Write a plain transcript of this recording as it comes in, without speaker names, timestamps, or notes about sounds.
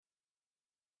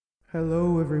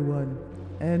Hello, everyone,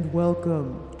 and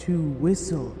welcome to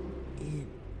Whistle in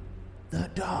the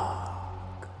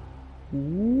Dark.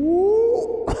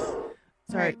 Ooh.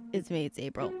 Sorry, it's me, it's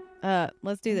April.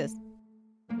 Let's do this.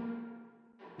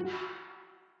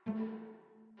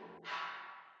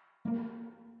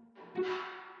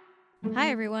 Hi,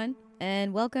 everyone,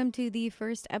 and welcome to the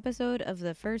first episode of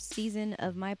the first season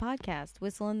of my podcast,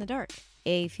 Whistle in the Dark,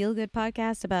 a feel-good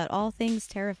podcast about all things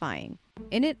terrifying.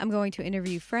 In it, I'm going to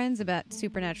interview friends about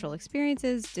supernatural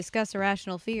experiences, discuss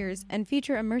irrational fears, and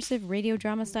feature immersive radio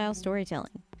drama-style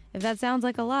storytelling. If that sounds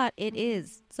like a lot, it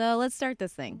is. So let's start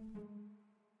this thing.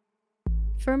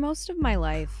 For most of my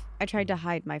life, I tried to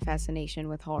hide my fascination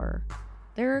with horror.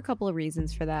 There are a couple of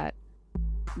reasons for that.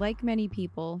 Like many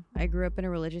people, I grew up in a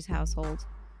religious household,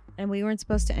 and we weren't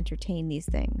supposed to entertain these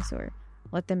things or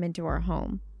let them into our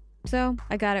home. So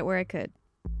I got it where I could.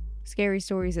 Scary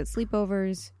stories at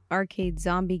sleepovers, arcade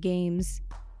zombie games,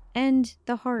 and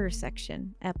the horror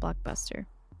section at Blockbuster.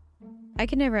 I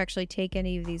could never actually take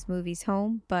any of these movies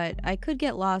home, but I could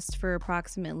get lost for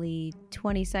approximately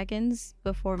 20 seconds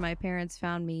before my parents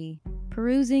found me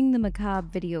perusing the macabre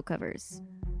video covers.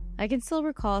 I can still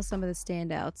recall some of the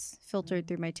standouts filtered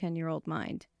through my 10-year-old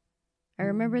mind. I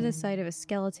remember the sight of a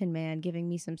skeleton man giving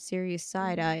me some serious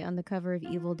side-eye on the cover of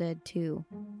Evil Dead 2.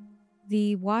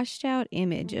 The washed-out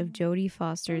image of Jodie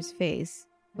Foster's face,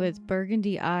 with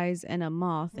burgundy eyes and a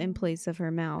moth in place of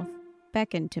her mouth,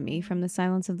 beckoned to me from the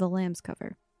Silence of the Lambs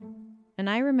cover. And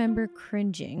I remember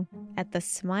cringing at the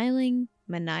smiling,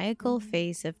 maniacal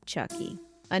face of Chucky,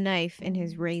 a knife in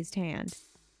his raised hand.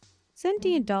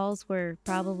 Sentient dolls were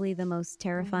probably the most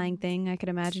terrifying thing I could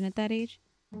imagine at that age,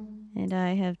 and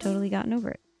I have totally gotten over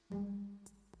it.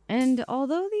 And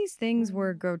although these things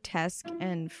were grotesque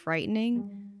and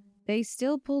frightening, they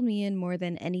still pulled me in more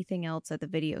than anything else at the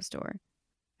video store.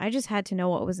 I just had to know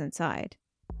what was inside.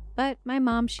 But my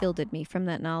mom shielded me from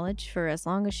that knowledge for as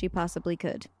long as she possibly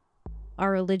could.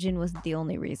 Our religion wasn't the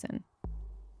only reason.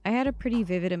 I had a pretty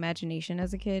vivid imagination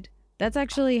as a kid. That's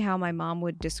actually how my mom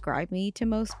would describe me to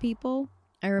most people.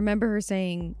 I remember her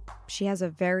saying she has a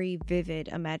very vivid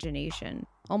imagination,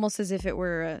 almost as if it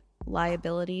were a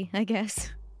liability, I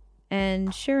guess.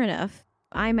 And sure enough,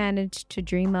 I managed to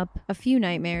dream up a few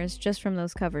nightmares just from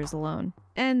those covers alone,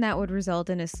 and that would result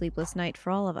in a sleepless night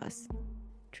for all of us.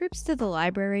 Trips to the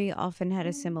library often had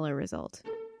a similar result.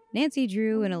 Nancy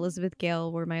Drew and Elizabeth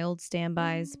Gale were my old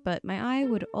standbys, but my eye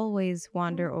would always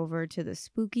wander over to the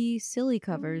spooky, silly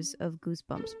covers of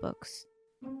Goosebumps books,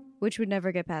 which would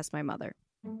never get past my mother.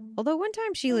 Although one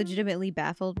time she legitimately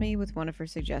baffled me with one of her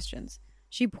suggestions.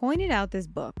 She pointed out this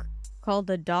book called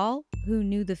The Doll Who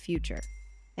Knew the Future,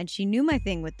 and she knew my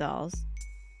thing with dolls,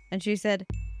 and she said,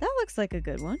 "That looks like a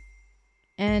good one."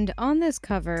 And on this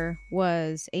cover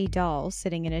was a doll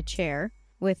sitting in a chair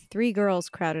with 3 girls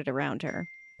crowded around her,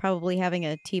 probably having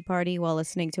a tea party while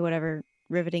listening to whatever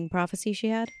riveting prophecy she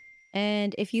had.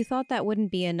 And if you thought that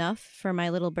wouldn't be enough for my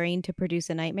little brain to produce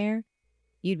a nightmare,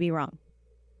 you'd be wrong.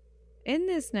 In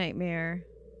this nightmare,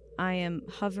 I am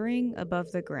hovering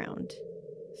above the ground,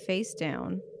 face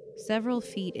down, several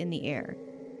feet in the air,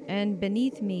 and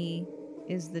beneath me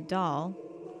is the doll,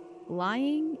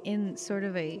 lying in sort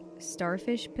of a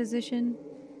starfish position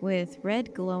with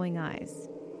red glowing eyes.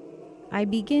 I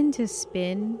begin to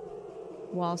spin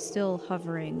while still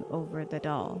hovering over the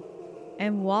doll.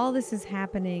 And while this is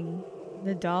happening,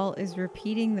 the doll is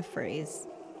repeating the phrase,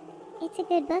 "It's a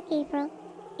good book, April.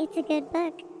 It's a good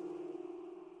book."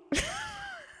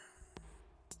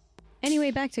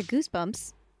 Anyway, back to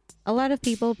Goosebumps. A lot of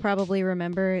people probably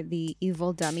remember the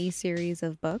Evil Dummy series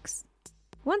of books.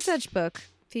 One such book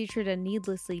featured a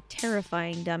needlessly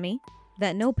terrifying dummy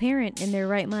that no parent in their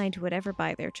right mind would ever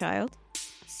buy their child,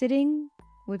 sitting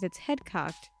with its head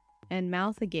cocked and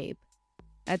mouth agape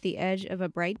at the edge of a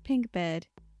bright pink bed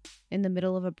in the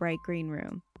middle of a bright green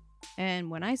room.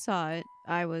 And when I saw it,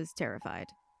 I was terrified.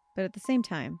 But at the same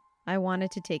time, I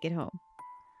wanted to take it home.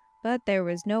 But there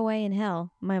was no way in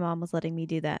hell my mom was letting me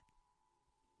do that.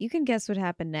 You can guess what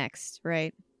happened next,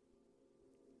 right?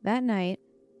 That night,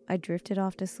 I drifted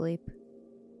off to sleep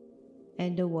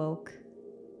and awoke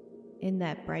in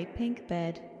that bright pink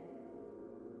bed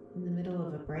in the middle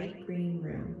of a bright green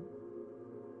room.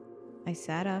 I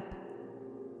sat up,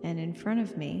 and in front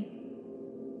of me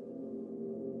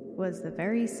was the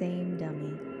very same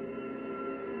dummy.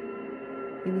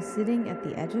 He was sitting at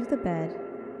the edge of the bed,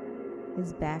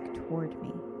 his back toward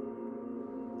me.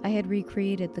 I had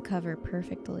recreated the cover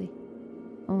perfectly,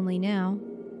 only now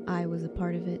I was a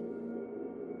part of it,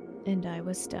 and I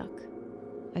was stuck.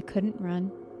 I couldn't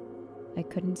run, I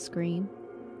couldn't scream,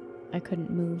 I couldn't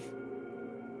move.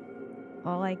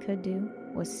 all I could do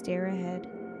was stare ahead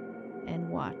and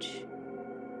watch.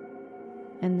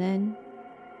 And then,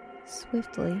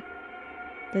 swiftly,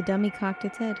 the dummy cocked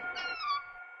its head.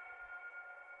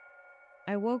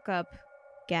 I woke up,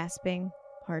 gasping,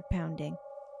 heart pounding,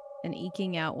 and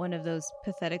eking out one of those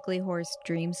pathetically hoarse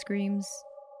dream screams.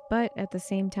 But at the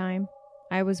same time,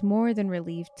 I was more than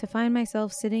relieved to find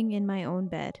myself sitting in my own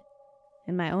bed,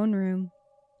 in my own room,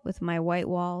 with my white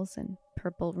walls and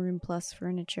purple Room Plus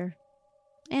furniture,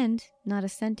 and not a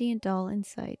sentient doll in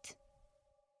sight.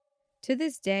 To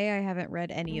this day, I haven't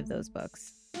read any of those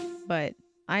books, but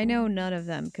I know none of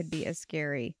them could be as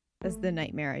scary as the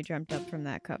nightmare I dreamt up from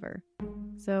that cover.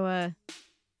 So,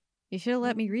 you should have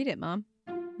let me read it, Mom.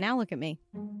 Now look at me.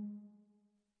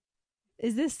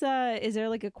 Is this, is there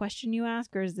like a question you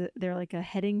ask, or is there like a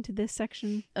heading to this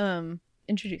section?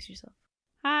 Introduce yourself.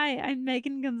 Hi, I'm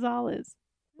Megan Gonzalez.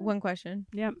 One question.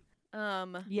 Yep.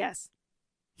 Yes.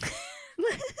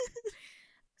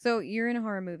 So you're in a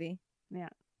horror movie. Yeah.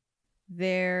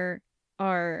 There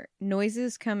are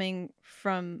noises coming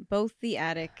from both the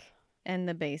attic and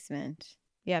the basement.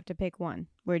 You have to pick one.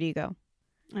 Where do you go?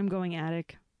 I'm going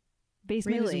attic.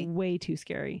 Basement Really? is way too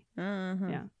scary. Uh-huh.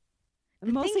 Yeah.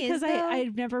 The Mostly thing is, because though-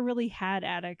 I've never really had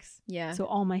attics. Yeah. So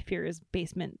all my fear is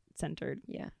basement centered.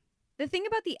 Yeah. The thing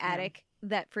about the attic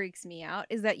that freaks me out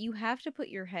is that you have to put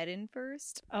your head in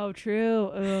first. Oh,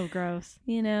 true. Oh, gross.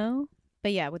 You know?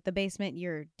 But yeah, with the basement,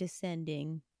 you're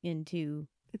descending into...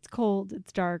 It's cold.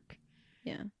 It's dark.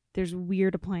 Yeah. There's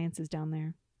weird appliances down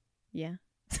there. Yeah.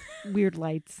 Weird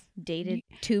lights. Dated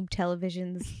tube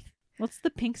televisions. What's the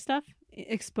pink stuff?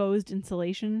 Exposed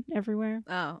insulation everywhere.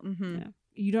 Oh, mm-hmm. Yeah.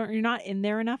 You're not in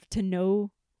there enough to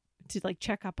know to like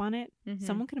check up on it. Mm-hmm.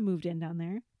 Someone could have moved in down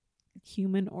there.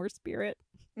 Human or spirit.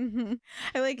 Mm-hmm.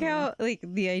 I like how like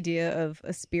the idea of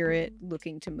a spirit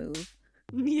looking to move.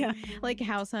 Yeah. Like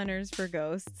house hunters for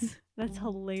ghosts. That's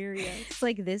hilarious. It's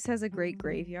like this has a great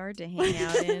graveyard to hang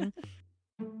out in.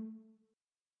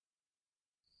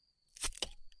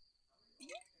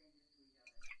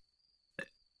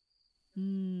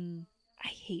 I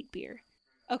hate beer.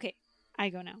 Okay, I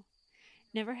go now.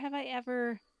 Never have I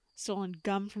ever stolen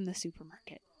gum from the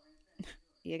supermarket.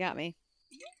 You got me.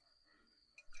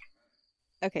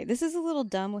 Okay, this is a little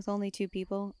dumb with only 2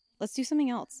 people. Let's do something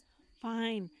else.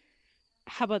 Fine.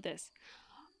 How about this?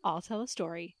 I'll tell a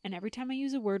story, and every time I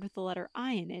use a word with the letter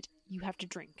I in it, you have to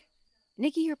drink.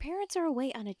 Nikki, your parents are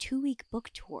away on a 2-week book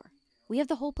tour. We have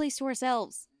the whole place to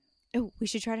ourselves. Oh, we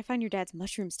should try to find your dad's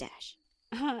mushroom stash.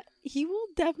 He will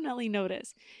definitely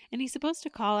notice. And he's supposed to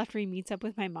call after he meets up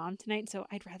with my mom tonight, so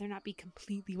I'd rather not be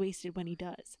completely wasted when he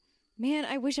does. Man,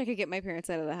 I wish I could get my parents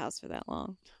out of the house for that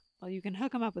long. Well, you can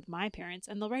hook him up with my parents,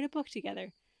 and they'll write a book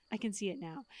together. I can see it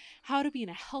now. How to be in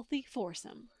a healthy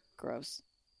foursome. Gross.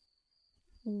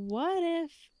 What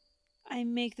if I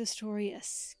make the story a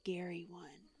scary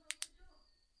one?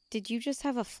 Did you just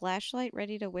have a flashlight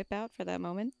ready to whip out for that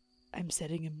moment? I'm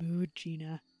setting a mood,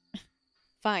 Gina.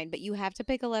 Fine, but you have to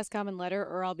pick a less common letter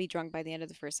or I'll be drunk by the end of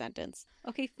the first sentence.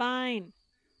 Okay, fine.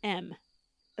 M.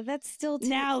 That's still...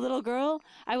 Now, little girl,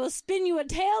 I will spin you a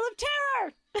tale of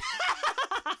terror!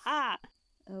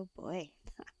 Oh, boy.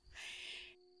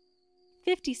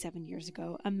 57 years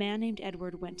ago, a man named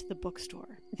Edward went to the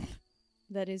bookstore.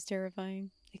 That is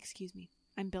terrifying. Excuse me,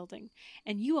 I'm building.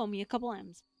 And you owe me a couple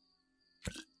M's.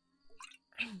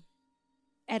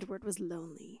 Edward was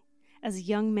lonely. As a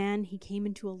young man, he came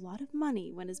into a lot of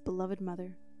money when his beloved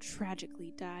mother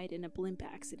tragically died in a blimp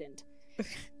accident,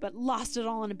 but lost it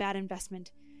all in a bad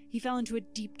investment. He fell into a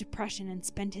deep depression and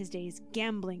spent his days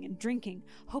gambling and drinking,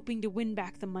 hoping to win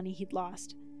back the money he'd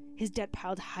lost. His debt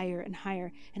piled higher and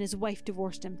higher, and his wife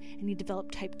divorced him, and he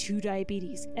developed type 2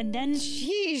 diabetes. And then...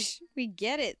 Sheesh, we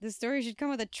get it. The story should come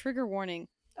with a trigger warning.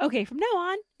 Okay, from now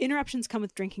on, interruptions come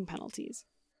with drinking penalties.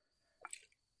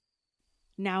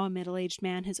 Now a middle-aged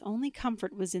man, his only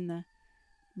comfort was in the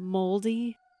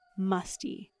moldy,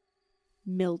 musty,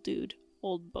 mildewed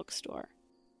old bookstore.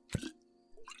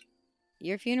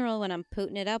 Your funeral when I'm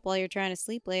pooting it up while you're trying to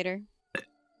sleep later.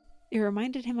 It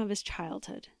reminded him of his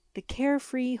childhood, the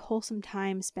carefree, wholesome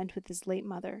time spent with his late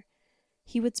mother.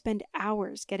 He would spend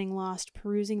hours getting lost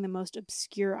perusing the most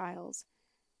obscure aisles,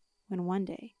 when one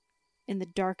day, in the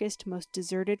darkest, most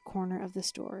deserted corner of the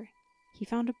store, he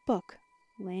found a book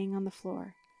laying on the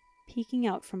floor, peeking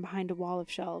out from behind a wall of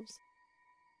shelves.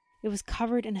 It was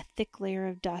covered in a thick layer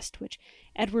of dust, which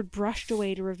Edward brushed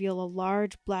away to reveal a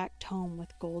large black tome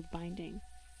with gold binding.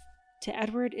 To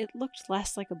Edward, it looked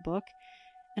less like a book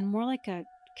and more like a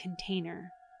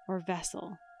container or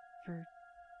vessel for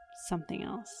something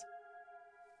else.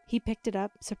 He picked it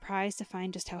up, surprised to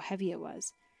find just how heavy it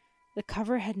was. The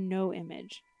cover had no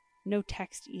image, no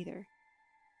text either.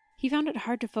 He found it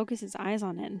hard to focus his eyes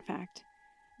on it, in fact.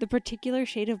 The particular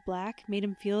shade of black made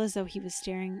him feel as though he was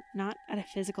staring not at a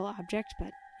physical object,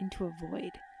 but into a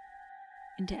void,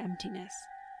 into emptiness.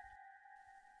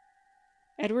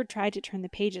 Edward tried to turn the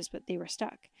pages, but they were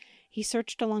stuck. He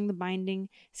searched along the binding,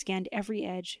 scanned every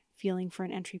edge, feeling for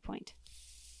an entry point.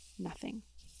 Nothing.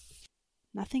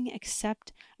 Nothing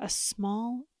except a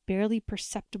small, barely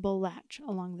perceptible latch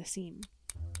along the seam.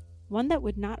 One that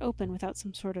would not open without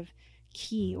some sort of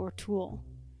key or tool.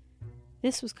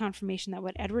 This was confirmation that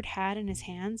what Edward had in his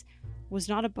hands was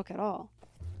not a book at all.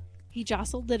 He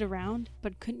jostled it around,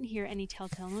 but couldn't hear any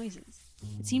telltale noises.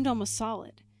 It seemed almost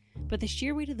solid, but the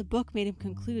sheer weight of the book made him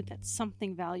conclude that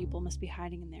something valuable must be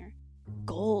hiding in there.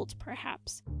 Gold,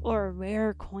 perhaps, or a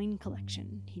rare coin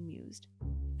collection, he mused.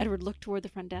 Edward looked toward the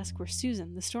front desk where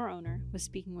Susan, the store owner, was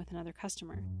speaking with another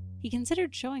customer. He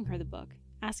considered showing her the book,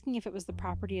 asking if it was the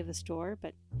property of the store,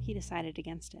 but he decided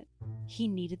against it. He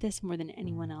needed this more than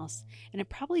anyone else, and it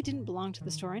probably didn't belong to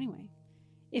the store anyway.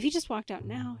 If he just walked out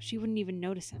now, she wouldn't even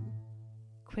notice him.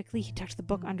 Quickly, he tucked the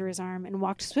book under his arm and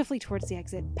walked swiftly towards the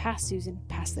exit, past Susan,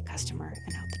 past the customer,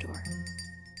 and out the door.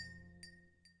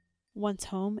 Once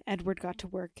home, Edward got to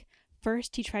work.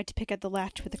 First, he tried to pick at the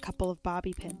latch with a couple of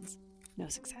bobby pins. No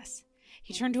success.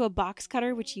 He turned to a box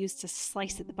cutter, which he used to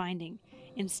slice at the binding.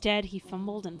 Instead, he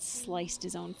fumbled and sliced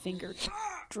his own finger,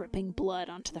 dripping blood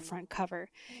onto the front cover.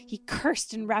 He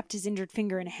cursed and wrapped his injured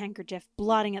finger in a handkerchief,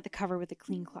 blotting at the cover with a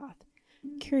clean cloth.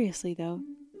 Curiously, though,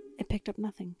 it picked up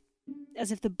nothing,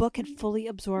 as if the book had fully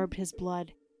absorbed his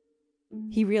blood.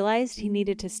 He realized he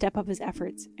needed to step up his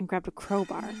efforts and grabbed a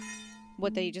crowbar.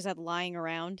 What, that he just had lying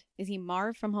around? Is he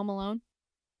Marv from Home Alone?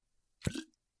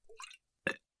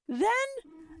 Then,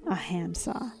 a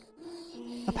handsaw.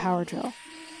 A power drill.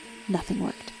 Nothing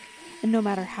worked. And no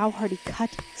matter how hard he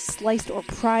cut, sliced, or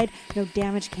pried, no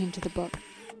damage came to the book.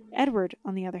 Edward,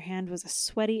 on the other hand, was a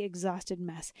sweaty, exhausted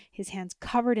mess, his hands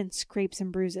covered in scrapes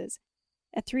and bruises.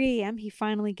 At 3 a.m., he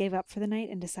finally gave up for the night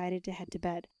and decided to head to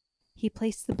bed. He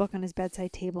placed the book on his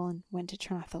bedside table and went to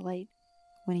turn off the light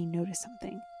when he noticed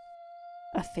something.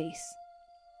 A face.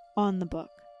 On the book.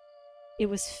 It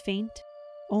was faint,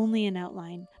 only an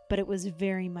outline, but it was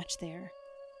very much there.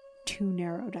 2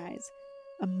 narrowed eyes.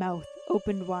 A mouth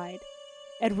opened wide.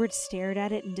 Edward stared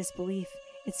at it in disbelief.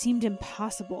 It seemed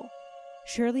impossible.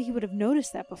 Surely he would have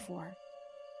noticed that before.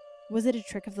 Was it a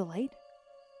trick of the light?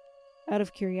 Out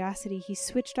of curiosity, he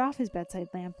switched off his bedside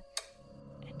lamp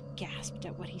and gasped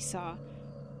at what he saw.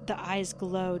 The eyes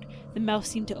glowed. The mouth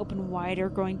seemed to open wider,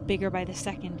 growing bigger by the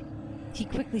second. He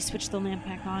quickly switched the lamp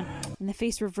back on, and the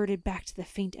face reverted back to the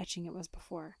faint etching it was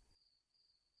before.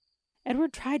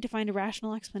 Edward tried to find a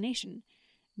rational explanation.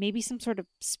 Maybe some sort of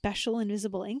special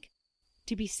invisible ink?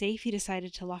 To be safe, he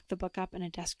decided to lock the book up in a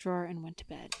desk drawer and went to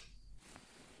bed.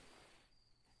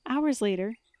 Hours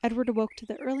later, Edward awoke to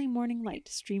the early morning light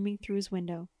streaming through his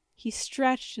window. He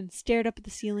stretched and stared up at the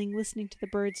ceiling, listening to the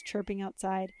birds chirping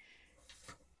outside,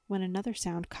 when another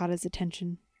sound caught his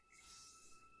attention.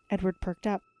 Edward perked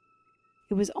up.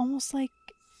 It was almost like...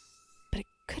 but it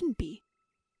couldn't be.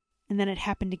 And then it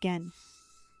happened again.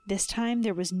 This time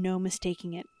there was no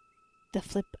mistaking it. The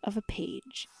flip of a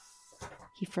page.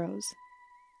 He froze.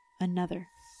 Another.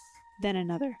 Then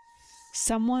another.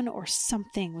 Someone or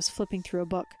something was flipping through a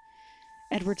book.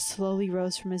 Edward slowly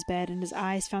rose from his bed, and his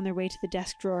eyes found their way to the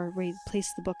desk drawer where he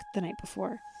placed the book the night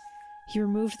before. He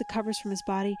removed the covers from his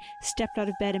body, stepped out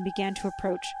of bed, and began to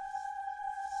approach.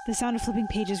 The sound of flipping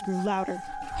pages grew louder,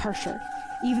 harsher.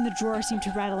 Even the drawer seemed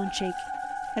to rattle and shake.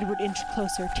 Edward inched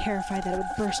closer, terrified that it would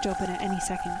burst open at any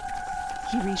second.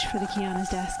 He reached for the key on his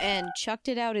desk And chucked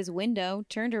it out his window,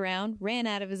 turned around, ran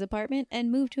out of his apartment,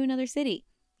 and moved to another city.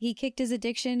 He kicked his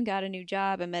addiction, got a new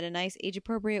job, and met a nice,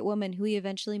 age-appropriate woman who he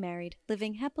eventually married,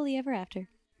 living happily ever after.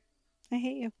 I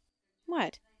hate you.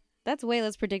 What? That's way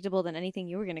less predictable than anything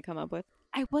you were going to come up with.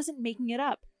 I wasn't making it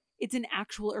up. It's an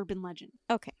actual urban legend.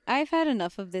 Okay, I've had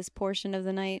enough of this portion of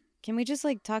the night. Can we just,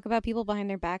 talk about people behind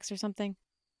their backs or something?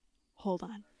 Hold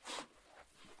on.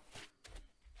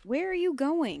 Where are you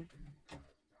going?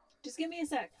 Just give me a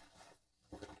sec.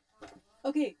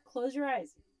 Okay, close your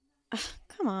eyes.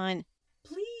 Come on.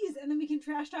 Please, and then we can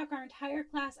trash talk our entire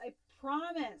class, I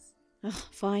promise.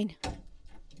 Fine.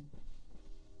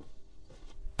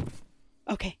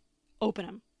 Okay, open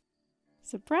them.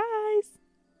 Surprise!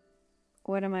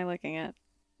 What am I looking at?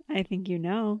 I think you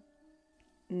know.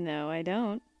 No, I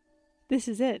don't. This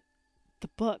is it. The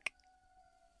book.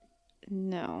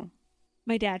 No.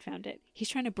 My dad found it. He's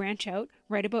trying to branch out,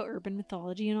 write about urban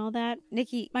mythology and all that.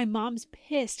 Nikki, My mom's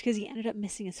pissed because he ended up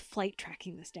missing his flight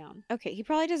tracking this down. okay, he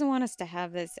probably doesn't want us to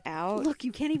have this out. Look,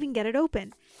 you can't even get it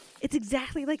open. It's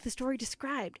exactly like the story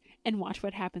described. And watch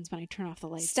what happens when I turn off the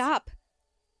lights. Stop.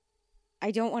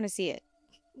 I don't want to see it.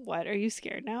 What? Are you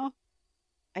scared now?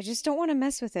 I just don't want to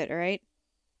mess with it, all right?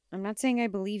 I'm not saying I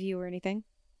believe you or anything,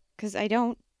 because I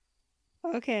don't.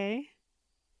 Okay.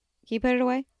 Can you put it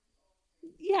away?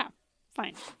 Yeah,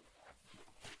 fine.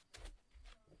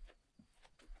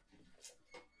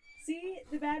 See?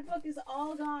 The bad book is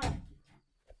all gone.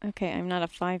 Okay, I'm not a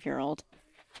 5-year-old.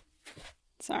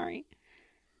 Sorry.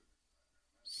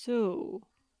 So,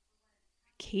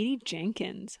 Katie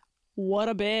Jenkins. What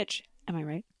a bitch. Am I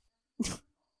right?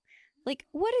 Like,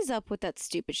 what is up with that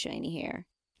stupid shiny hair?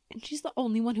 And she's the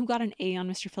only one who got an A on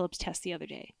Mr. Phillips' test the other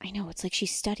day. I know, it's like she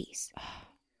studies.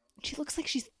 She looks like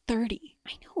she's 30.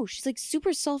 I know, she's like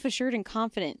super self-assured and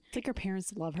confident. It's like her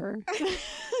parents love her.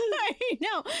 I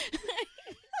know.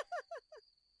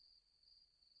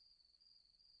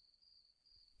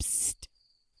 Psst.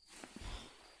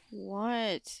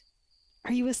 What?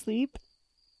 Are you asleep?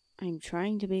 I'm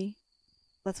trying to be.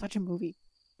 Let's watch a movie.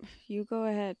 You go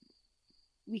ahead.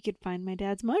 We could find my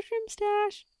dad's mushroom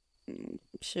stash.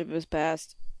 Ship was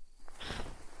passed.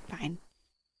 Fine.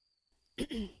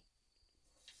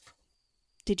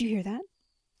 Did you hear that?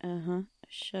 Uh-huh.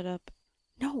 Shut up.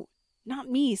 No, not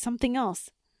me. Something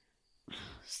else.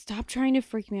 Stop trying to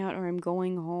freak me out or I'm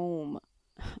going home.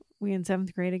 We in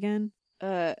 7th grade again?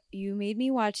 You made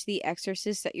me watch The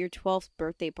Exorcist at your 12th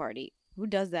birthday party. Who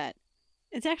does that?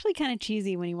 It's actually kind of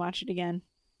cheesy when you watch it again.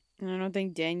 I don't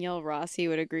think Danielle Rossi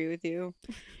would agree with you.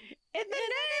 In the name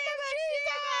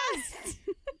of Jesus!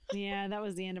 Yeah, that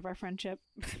was the end of our friendship.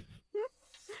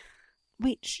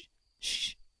 Wait,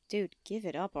 shh. Dude, give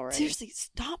it up already. Seriously,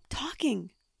 stop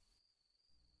talking.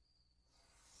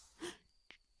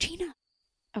 Gina.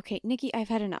 Okay, Nikki, I've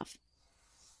had enough.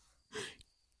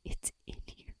 It's in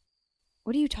here.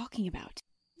 What are you talking about?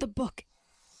 The book.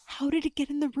 How did it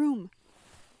get in the room?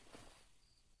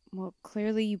 Well,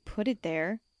 clearly you put it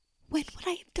there. When would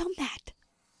I have done that?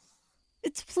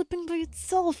 It's flipping by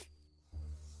itself.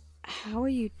 How are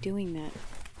you doing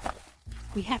that?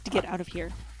 We have to get out of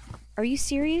here. Are you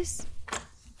serious?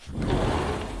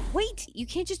 Wait, you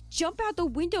can't just jump out the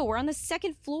window. We're on the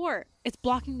 2nd floor. It's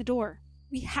blocking the door.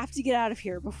 We have to get out of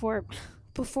here before...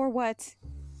 Before what?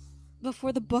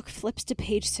 Before the book flips to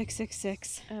page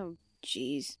 666. Oh,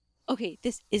 jeez. Okay,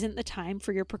 this isn't the time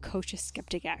for your precocious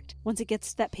skeptic act. Once it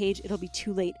gets to that page, it'll be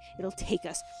too late. It'll take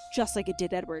us, just like it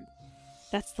did Edward.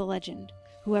 That's the legend.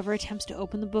 Whoever attempts to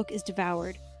open the book is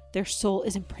devoured. Their soul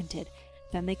is imprinted.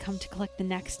 Then they come to collect the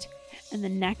next, and the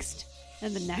next,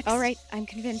 and the next. All right, I'm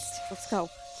convinced. Let's go.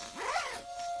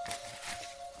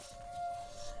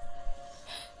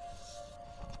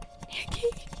 Nikki.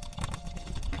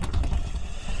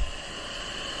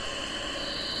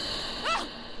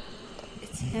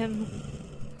 It's him.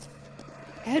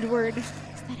 Edward. Is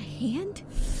that a hand?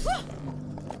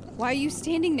 Why are you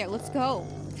standing there? Let's go.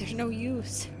 There's no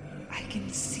use. I can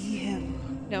see him.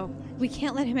 No, we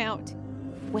can't let him out.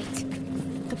 Wait,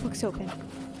 the book's open.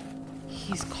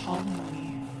 He's calling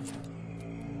me.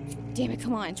 Damn it,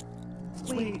 come on.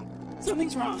 Wait,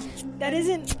 something's wrong. That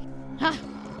isn't... Huh?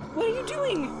 What are you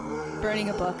doing? Burning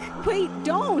a book. Wait,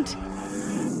 don't!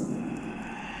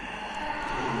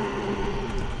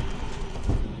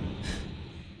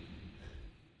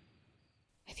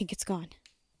 I think it's gone.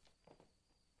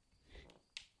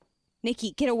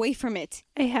 Nikki, get away from it.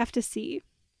 I have to see.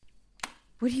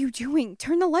 What are you doing?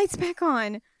 Turn the lights back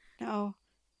on. No,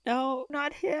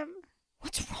 not him.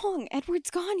 What's wrong?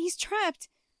 Edward's gone. He's trapped.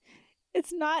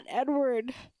 It's not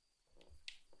Edward.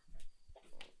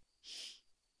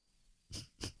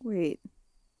 Wait.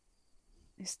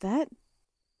 Is that?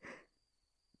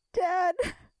 Dad.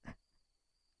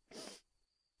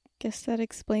 Guess that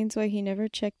explains why he never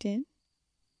checked in.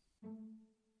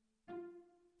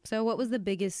 So what was the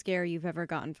biggest scare you've ever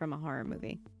gotten from a horror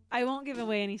movie? I won't give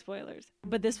away any spoilers,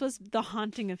 but this was The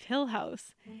Haunting of Hill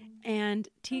House. And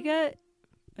Tiga,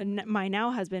 my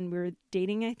now husband, we were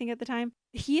dating, I think, at the time.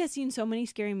 He has seen so many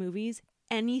scary movies.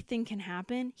 Anything can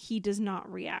happen. He does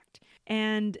not react.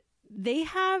 And they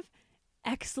have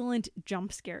excellent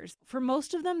jump scares. For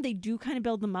most of them, they do kind of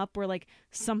build them up where like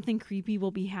something creepy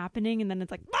will be happening and then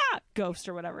it's like, ghost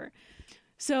or whatever.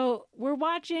 So we're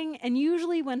watching, and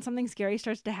usually when something scary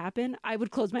starts to happen, I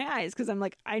would close my eyes because I'm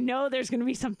like, I know there's going to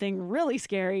be something really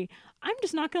scary. I'm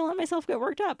just not going to let myself get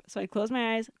worked up. So I close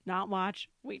my eyes, not watch,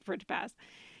 wait for it to pass.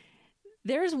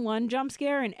 There's one jump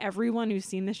scare, and everyone who's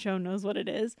seen this show knows what it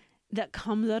is, that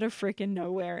comes out of freaking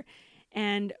nowhere.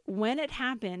 And when it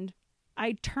happened,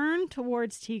 I turned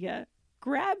towards Tiga,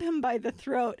 grab him by the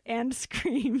throat, and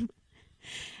scream.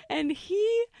 And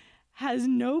he has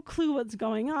no clue what's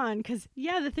going on because,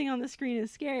 yeah, the thing on the screen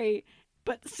is scary,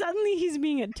 but suddenly he's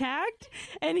being attacked,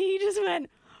 and he just went,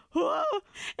 whoa,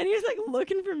 and he was like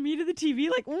looking from me to the TV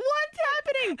like, what's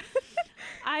happening?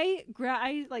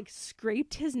 I like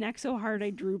scraped his neck so hard I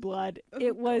drew blood.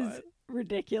 It was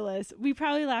ridiculous. We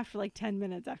probably laughed for like 10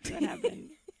 minutes after that happened.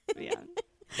 But yeah.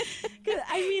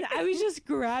 I mean, I was just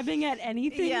grabbing at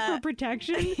anything for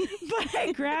protection, but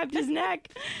I grabbed his neck.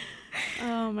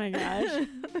 Oh my gosh.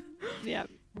 Yeah.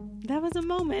 That was a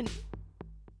moment.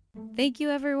 Thank you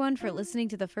everyone for listening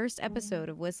to the first episode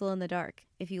of Whistle in the Dark.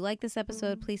 If you like this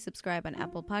episode, please subscribe on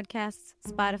Apple Podcasts,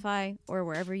 Spotify, or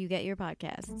wherever you get your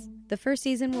podcasts. The first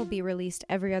season will be released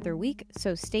every other week,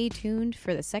 so stay tuned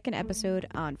for the second episode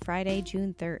on Friday,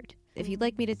 June 3rd. If you'd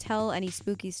like me to tell any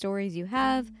spooky stories you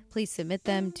have, please submit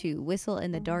them to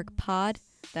whistleinthedarkpod.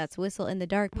 That's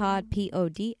whistleinthedarkpod,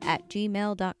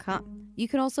 pod@gmail.com. You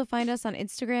can also find us on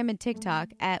Instagram and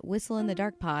TikTok at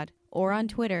whistleinthedarkpod or on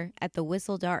Twitter at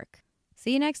 @thewhistledark.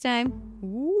 See you next time.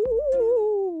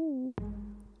 Ooh.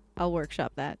 I'll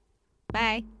workshop that.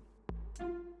 Bye.